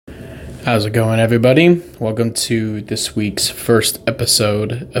How's it going, everybody? Welcome to this week's first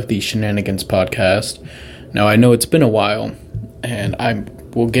episode of the Shenanigans Podcast. Now, I know it's been a while, and I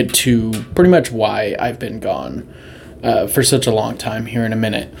will get to pretty much why I've been gone for such a long time here in a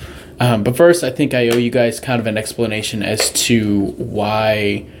minute. But first, I think I owe you guys kind of an explanation as to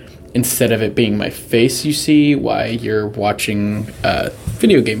why, instead of it being my face you see, why you're watching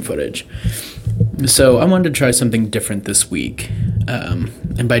video game footage. So I wanted to try something different this week.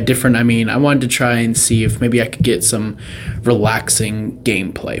 And by different, I mean I wanted to try and see if maybe I could get some relaxing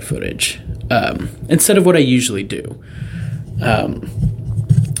gameplay footage instead of what I usually do.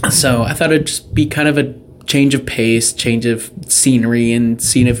 So I thought it'd just be kind of a change of pace, change of scenery, and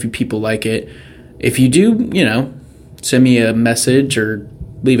seeing if people like it. If you do, send me a message or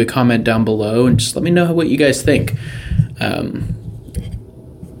leave a comment down below and just let me know what you guys think.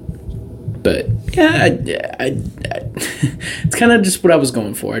 But yeah, it's kind of just what I was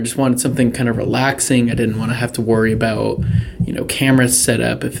going for. I just wanted something kind of relaxing. I didn't want to have to worry about, camera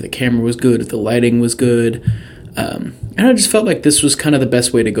setup, if the camera was good, if the lighting was good. And I just felt like this was kind of the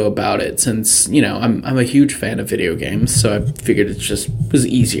best way to go about it since, I'm a huge fan of video games. So I figured it just was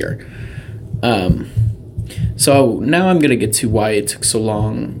easier. So now I'm going to get to why it took so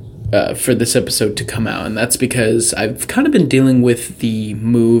long for this episode to come out, and that's because I've kind of been dealing with the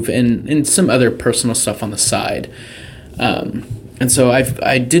move and some other personal stuff on the side, and so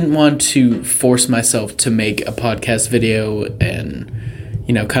I didn't want to force myself to make a podcast video and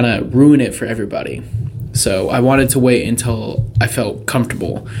kind of ruin it for everybody. So I wanted to wait until I felt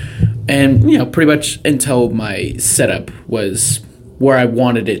comfortable, and pretty much until my setup was where I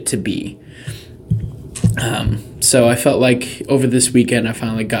wanted it to be. So I felt like over this weekend I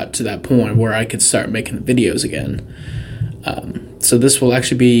finally got to that point where I could start making the videos again. So this will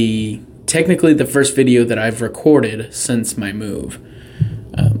actually be technically the first video that I've recorded since my move.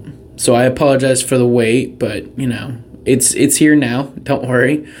 So I apologize for the wait, but it's here now. Don't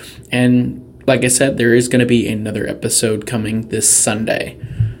worry. And like I said, there is going to be another episode coming this Sunday.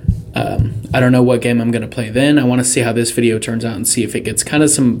 I don't know what game I'm going to play then. I want to see how this video turns out and see if it gets kind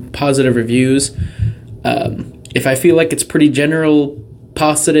of some positive reviews. If I feel like it's pretty general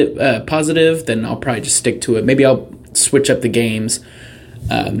positive, then I'll probably just stick to it. Maybe I'll switch up the games.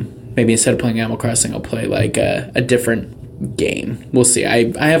 Maybe instead of playing Animal Crossing, I'll play like a different game. We'll see. I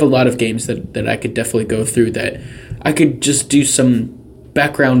have a lot of games that I could definitely go through that I could just do some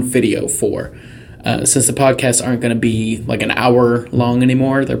background video for. Since the podcasts aren't going to be like an hour long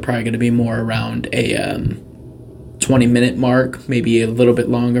anymore, they're probably going to be more around a 20-minute mark, maybe a little bit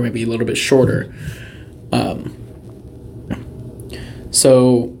longer, maybe a little bit shorter.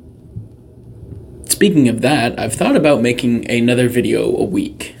 So speaking of that, I've thought about making another video a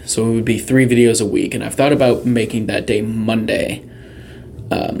week. So it would be 3 videos a week. And I've thought about making that day Monday.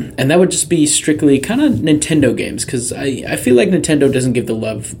 And that would just be strictly kind of Nintendo games. Cause I feel like Nintendo doesn't get the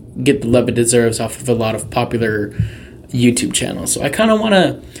love it deserves off of a lot of popular YouTube channels. So I kind of want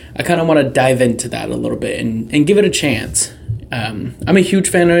to dive into that a little bit and give it a chance. I'm a huge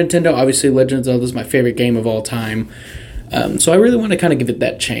fan of Nintendo. Obviously, Legend of Zelda is my favorite game of all time. So I really want to kind of give it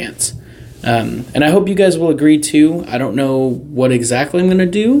that chance. And I hope you guys will agree too. I don't know what exactly I'm going to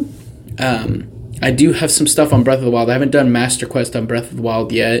do. I do have some stuff on Breath of the Wild. I haven't done Master Quest on Breath of the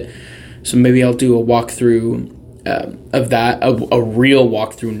Wild yet. So maybe I'll do a walkthrough of that. A real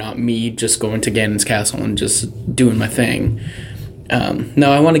walkthrough, not me just going to Ganon's Castle and just doing my thing.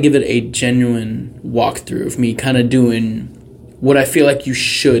 No, I want to give it a genuine walkthrough of me kind of doing what I feel like you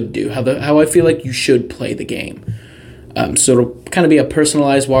should do, how I feel like you should play the game. So it'll kind of be a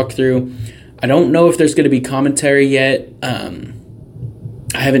personalized walkthrough. I don't know if there's going to be commentary yet. I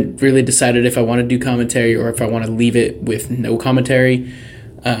haven't really decided if I want to do commentary or if I want to leave it with no commentary.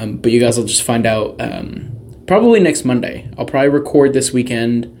 But you guys will just find out probably next Monday. I'll probably record this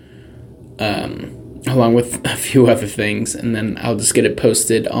weekend along with a few other things, and then I'll just get it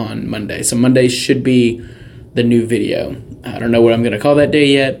posted on Monday. So Monday should be the new video. I don't know what I'm going to call that day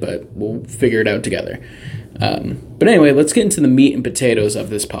yet, but we'll figure it out together. But anyway, let's get into the meat and potatoes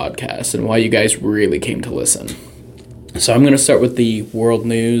of this podcast and why you guys really came to listen. So I'm going to start with the world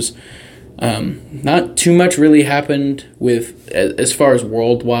news. Not too much really happened with as far as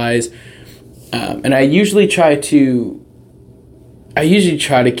world-wise. And I usually try to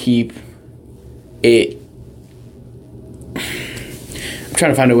keep it. I'm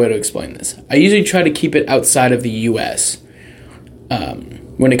trying to find a way to explain this. I usually try to keep it outside of the U.S.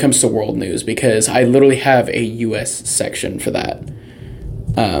 When it comes to world news, because I literally have a U.S. section for that.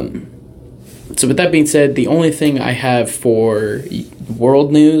 So with that being said, the only thing I have for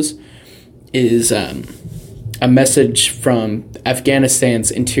world news is a message from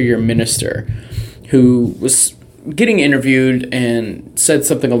Afghanistan's interior minister, who was getting interviewed and said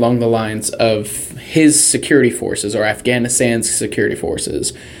something along the lines of his security forces, or Afghanistan's security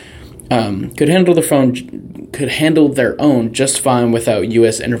forces, could handle their own just fine without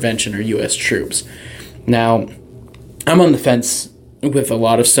U.S. intervention or U.S. troops. Now, I'm on the fence with a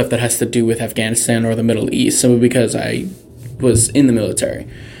lot of stuff that has to do with Afghanistan or the Middle East, simply because I was in the military.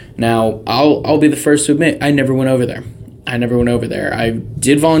 Now, I'll be the first to admit, I never went over there. I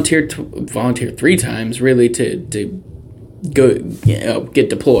did volunteer 3 times, really, to go, get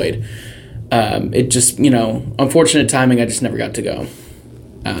deployed. It just, unfortunate timing, I just never got to go.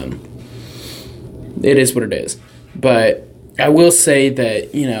 It is what it is. But I will say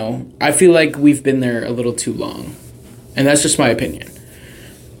that, I feel like we've been there a little too long. And that's just my opinion.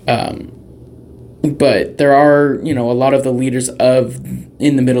 But there are, a lot of the leaders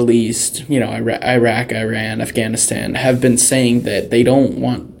in the Middle East, Iraq, Iran, Afghanistan, have been saying that they don't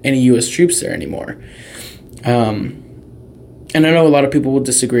want any U.S. troops there anymore. And I know a lot of people will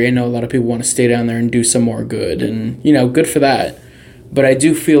disagree. I know a lot of people want to stay down there and do some more good. And, good for that. But I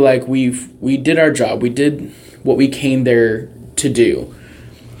do feel like we did our job. We did what we came there to do.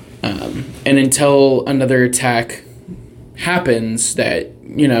 And until another attack happens that,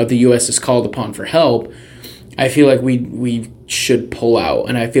 the U.S. is called upon for help, I feel like we should pull out.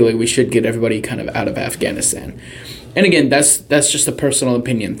 And I feel like we should get everybody kind of out of Afghanistan. And again, that's just a personal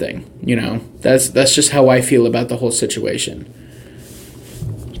opinion thing. That's just how I feel about the whole situation.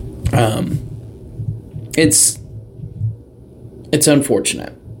 It's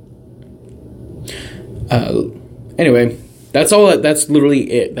unfortunate. Anyway, that's literally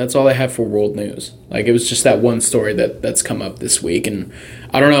it. That's all I have for world news. Like, it was just that one story that's come up this week, and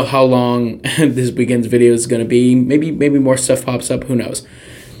I don't know how long this weekend's video is going to be. Maybe more stuff pops up. Who knows?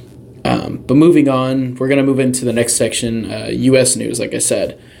 But moving on, we're going to move into the next section, U.S. news, like I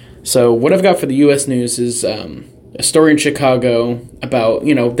said. So what I've got for the U.S. news is a story in Chicago about,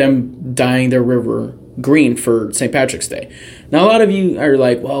 them dyeing their river green for St. Patrick's Day. Now, a lot of you are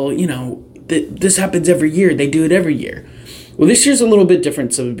like, well, this happens every year. They do it every year. Well, this year's a little bit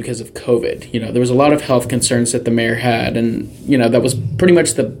different simply because of COVID. There was a lot of health concerns that the mayor had, and, that was pretty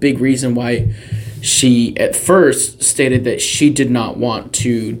much the big reason why she at first stated that she did not want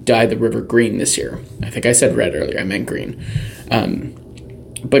to dye the river green this year. I think I said red earlier. I meant green.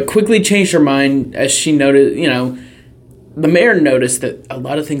 But quickly changed her mind as she noted, the mayor noticed that a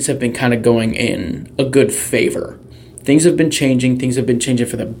lot of things have been kind of going in a good favor. Things have been changing. Things have been changing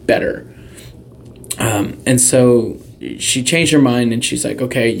for the better. And so she changed her mind, and she's like,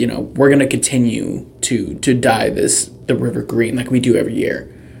 okay, we're going to continue to dye the river green like we do every year.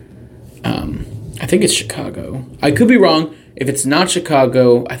 I think it's Chicago. I could be wrong. If it's not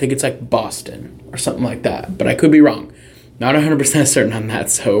Chicago, I think it's like Boston or something like that. But I could be wrong. Not 100% certain on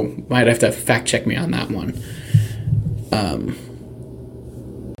that, so might have to fact check me on that one.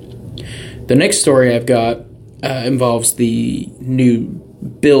 The next story I've got involves the new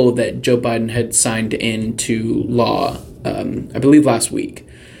bill that Joe Biden had signed into law, I believe last week.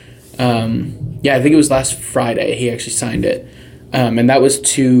 I think it was last Friday he actually signed it. And that was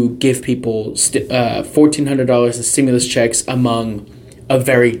to give people $1,400 in stimulus checks among a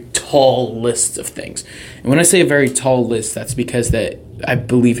very tall list of things. And when I say a very tall list, that's because that I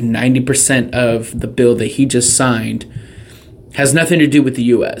believe 90% of the bill that he just signed has nothing to do with the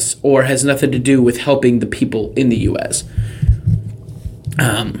U.S. or has nothing to do with helping the people in the U.S.,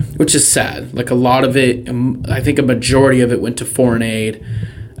 which is sad. Like, a lot of it, I think a majority of it went to foreign aid.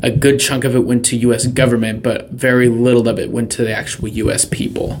 A good chunk of it went to U.S. government, but very little of it went to the actual U.S.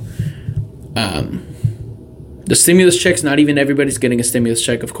 people. The stimulus checks, not even everybody's getting a stimulus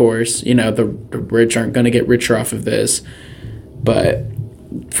check, of course. The rich aren't going to get richer off of this. But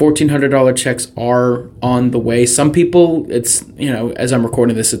 $1,400 checks are on the way. Some people, it's, as I'm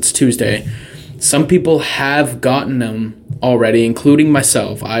recording this, it's Tuesday. Some people have gotten them already, including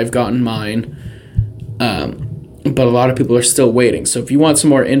myself. I've gotten mine. But a lot of people are still waiting. So if you want some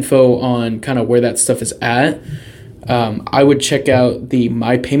more info on kind of where that stuff is at, I would check out the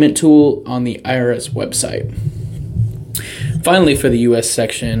My Payment tool on the IRS website. Finally, for the U.S.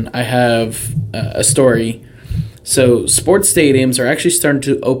 section, I have a story. So sports stadiums are actually starting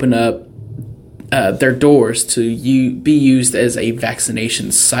to open up their doors to be used as a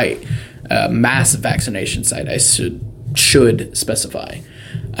vaccination site, mass vaccination site, I should specify.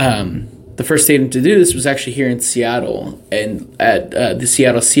 The first stadium to do this was actually here in Seattle, and at the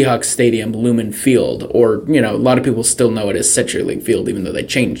Seattle Seahawks Stadium, Lumen Field, or, a lot of people still know it as CenturyLink Field, even though they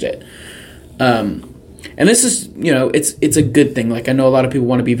changed it. And this is, it's a good thing. Like, I know a lot of people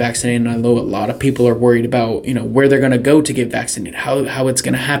want to be vaccinated, and I know a lot of people are worried about, where they're going to go to get vaccinated, how it's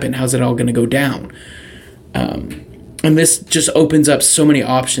going to happen, how's it all going to go down. And this just opens up so many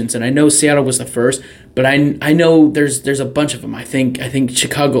options. And I know Seattle was the first, but I know there's a bunch of them. I think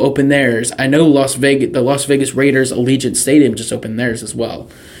Chicago opened theirs. I know the Las Vegas Raiders Allegiant Stadium just opened theirs as well.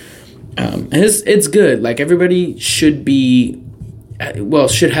 And it's good. Like, everybody should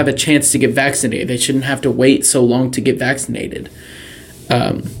have a chance to get vaccinated. They shouldn't have to wait so long to get vaccinated.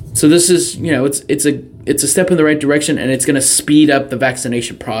 So this is, it's a step in the right direction, and it's going to speed up the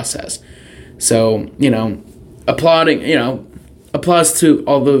vaccination process. So, applause to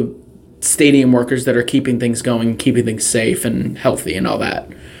all the stadium workers that are keeping things going, keeping things safe and healthy and all that.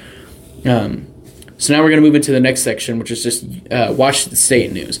 So now we're going to move into the next section, which is just Washington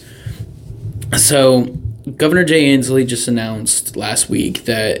State news. So Governor Jay Inslee just announced last week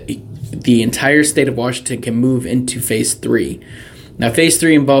that the entire state of Washington can move into Phase 3. Now, Phase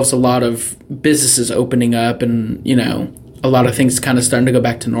 3 involves a lot of businesses opening up and, a lot of things kind of starting to go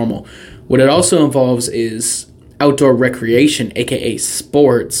back to normal. What it also involves is outdoor recreation, aka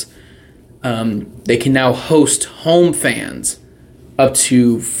sports. They can now host home fans up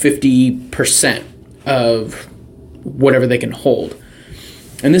to 50% of whatever they can hold.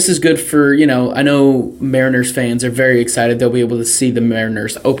 And this is good for, I know Mariners fans are very excited. They'll be able to see the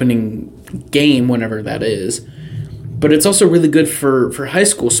Mariners opening game whenever that is. But it's also really good for high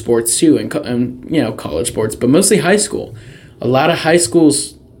school sports too, and college sports, but mostly high school. A lot of high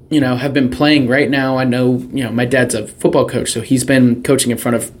schools, have been playing right now. I know, my dad's a football coach, so he's been coaching in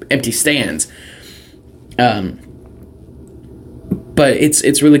front of empty stands. But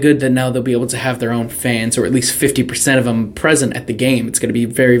it's really good that now they'll be able to have their own fans, or at least 50% of them present at the game. It's going to be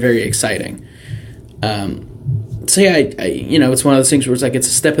very, very exciting. So yeah, it's one of those things where it's like it's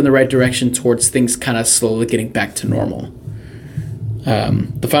a step in the right direction towards things kind of slowly getting back to normal.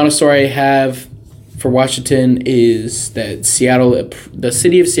 The final story I have for Washington is that the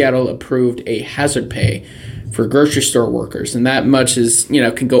city of Seattle approved a hazard pay for grocery store workers, and that much is,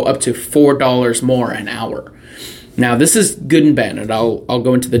 can go up to $4 more an hour. Now, this is good and bad, and I'll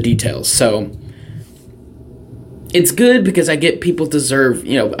go into the details. So, it's good because I get people deserve,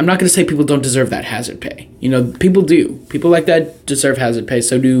 I'm not going to say people don't deserve that hazard pay. People do. People like that deserve hazard pay.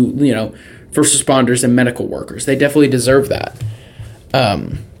 So do, first responders and medical workers. They definitely deserve that.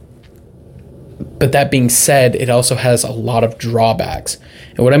 But that being said, it also has a lot of drawbacks.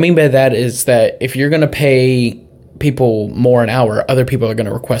 And what I mean by that is that if you're going to pay people more an hour, other people are going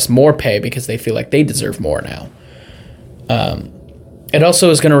to request more pay because they feel like they deserve more now. It also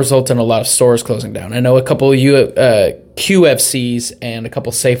is going to result in a lot of stores closing down. I know a couple of QFCs and a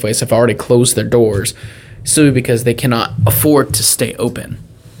couple Safeways have already closed their doors simply because they cannot afford to stay open.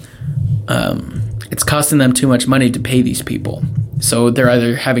 It's costing them too much money to pay these people. So they're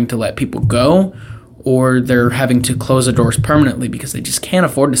either having to let people go or they're having to close the doors permanently because they just can't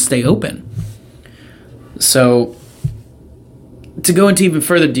afford to stay open. So to go into even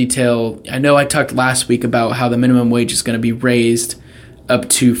further detail, I know I talked last week about how the minimum wage is going to be raised up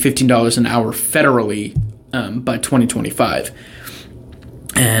to $15 an hour federally by 2025.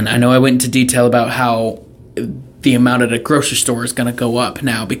 And I know I went into detail about how the amount at a grocery store is going to go up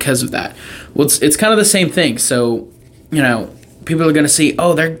now because of that. Well, it's kind of the same thing. So, people are going to see,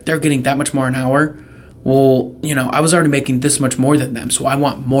 oh, they're getting that much more an hour. Well, I was already making this much more than them, so I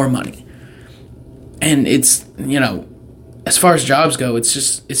want more money. And it's, as far as jobs go, it's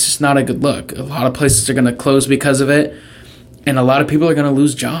just not a good look. A lot of places are going to close because of it, and a lot of people are going to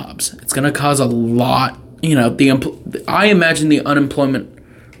lose jobs. It's going to cause a lot. I imagine the unemployment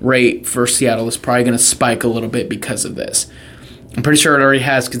rate for Seattle is probably going to spike a little bit because of this. I'm pretty sure it already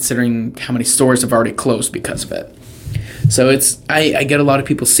has, considering how many stores have already closed because of it. So I get a lot of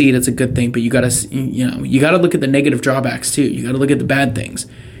people see it as a good thing, but you gotta look at the negative drawbacks too. You gotta look at the bad things.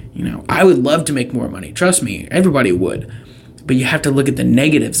 I would love to make more money. Trust me, everybody would. But you have to look at the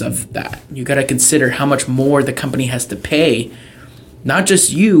negatives of that. You got to consider how much more the company has to pay, not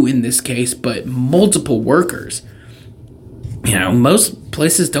just you in this case, but multiple workers. Most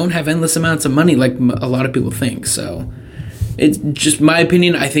places don't have endless amounts of money like a lot of people think. So it's just my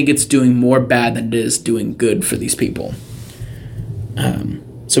opinion. I think it's doing more bad than it is doing good for these people.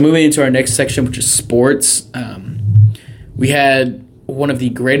 So moving into our next section, which is sports. We had one of the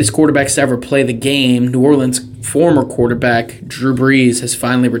greatest quarterbacks to ever play the game. New Orleans former quarterback Drew Brees has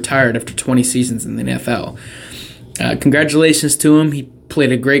finally retired after 20 seasons in the NFL. Congratulations to him. He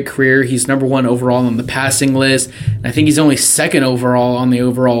played a great career. He's number 1 overall on the passing list. And I think he's only 2nd overall on the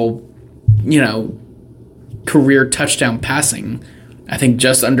overall, career touchdown passing. I think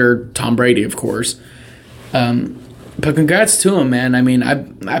just under Tom Brady, of course. But congrats to him, man. I mean,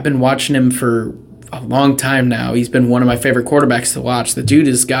 I've been watching him for a long time now. He's been one of my favorite quarterbacks to watch. The dude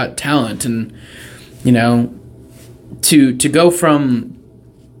has got talent, and to go from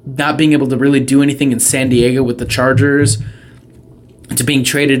not being able to really do anything in San Diego with the Chargers to being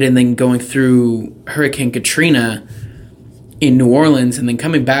traded and then going through Hurricane Katrina in New Orleans and then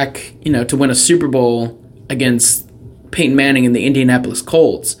coming back, to win a Super Bowl against Peyton Manning and the Indianapolis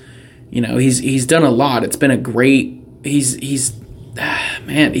Colts. He's done a lot. It's been a great. He's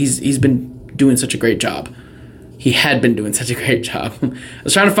been doing such a great job. He had been doing such a great job. I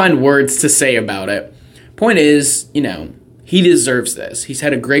was trying to find words to say about it. Point is, he deserves this. He's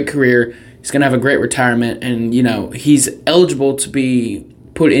had a great career. He's going to have a great retirement. And, he's eligible to be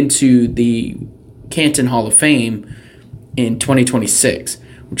put into the Canton Hall of Fame in 2026,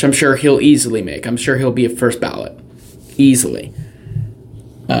 which I'm sure he'll easily make. I'm sure he'll be a first ballot. Easily.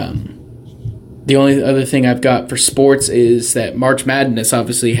 The only other thing I've got for sports is that March Madness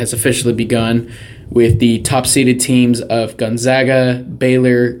obviously has officially begun with the top-seeded teams of Gonzaga,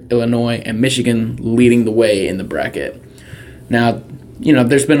 Baylor, Illinois, and Michigan leading the way in the bracket. Now,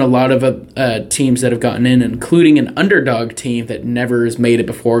 there's been a lot of teams that have gotten in, including an underdog team that never has made it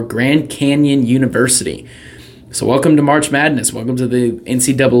before, Grand Canyon University. So welcome to March Madness. Welcome to the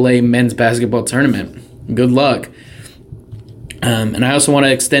NCAA men's basketball tournament. Good luck. And I also want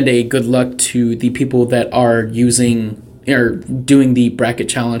to extend a good luck to the people that are doing the bracket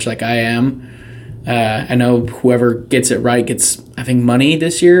challenge like I am. I know whoever gets it right gets, I think, money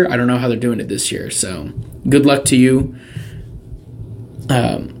this year. I don't know how they're doing it this year. So good luck to you.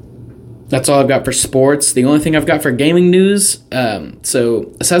 That's all I've got for sports. The only thing I've got for gaming news,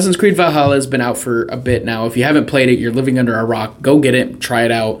 so Assassin's Creed Valhalla has been out for a bit now. If you haven't played it, you're living under a rock. Go get it. Try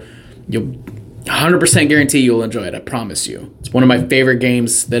it out. You'll 100% guarantee you'll enjoy it. I promise you. It's one of my favorite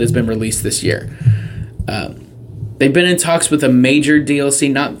games that has been released this year. They've been in talks with a major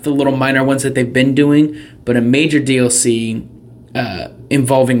DLC, not the little minor ones that they've been doing, but a major DLC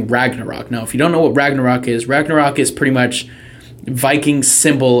involving Ragnarok. Now, if you don't know what Ragnarok is pretty much Viking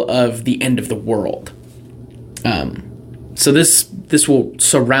symbol of the end of the world. So this will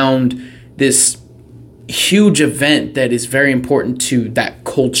surround this huge event that is very important to that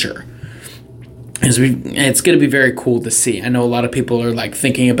culture. It's going to be very cool to see. I know a lot of people are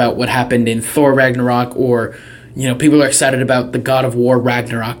thinking about what happened in Thor Ragnarok, or people are excited about the God of War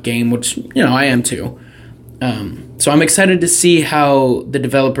Ragnarok game, which I am too. So I'm excited to see how the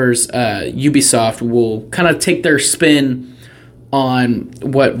developers, Ubisoft, will kind of take their spin on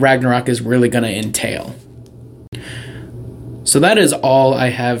what Ragnarok is really going to entail. So that is all I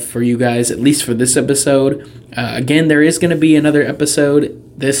have for you guys, at least for this episode. Again, there is going to be another episode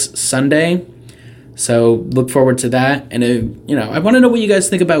this Sunday. So look forward to that. And, I want to know what you guys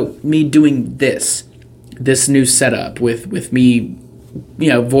think about me doing this new setup with me,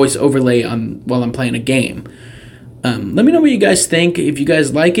 voice overlay on while I'm playing a game. Let me know what you guys think. If you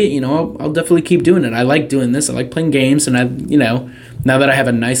guys like it, I'll definitely keep doing it. I like doing this. I like playing games. And now that I have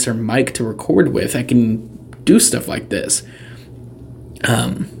a nicer mic to record with, I can do stuff like this.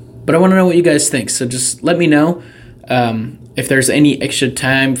 But I want to know what you guys think. So just let me know. If there's any extra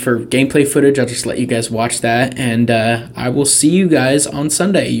time for gameplay footage, I'll just let you guys watch that. And I will see you guys on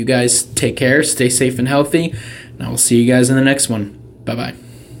Sunday. You guys take care, stay safe and healthy, and I will see you guys in the next one. Bye-bye.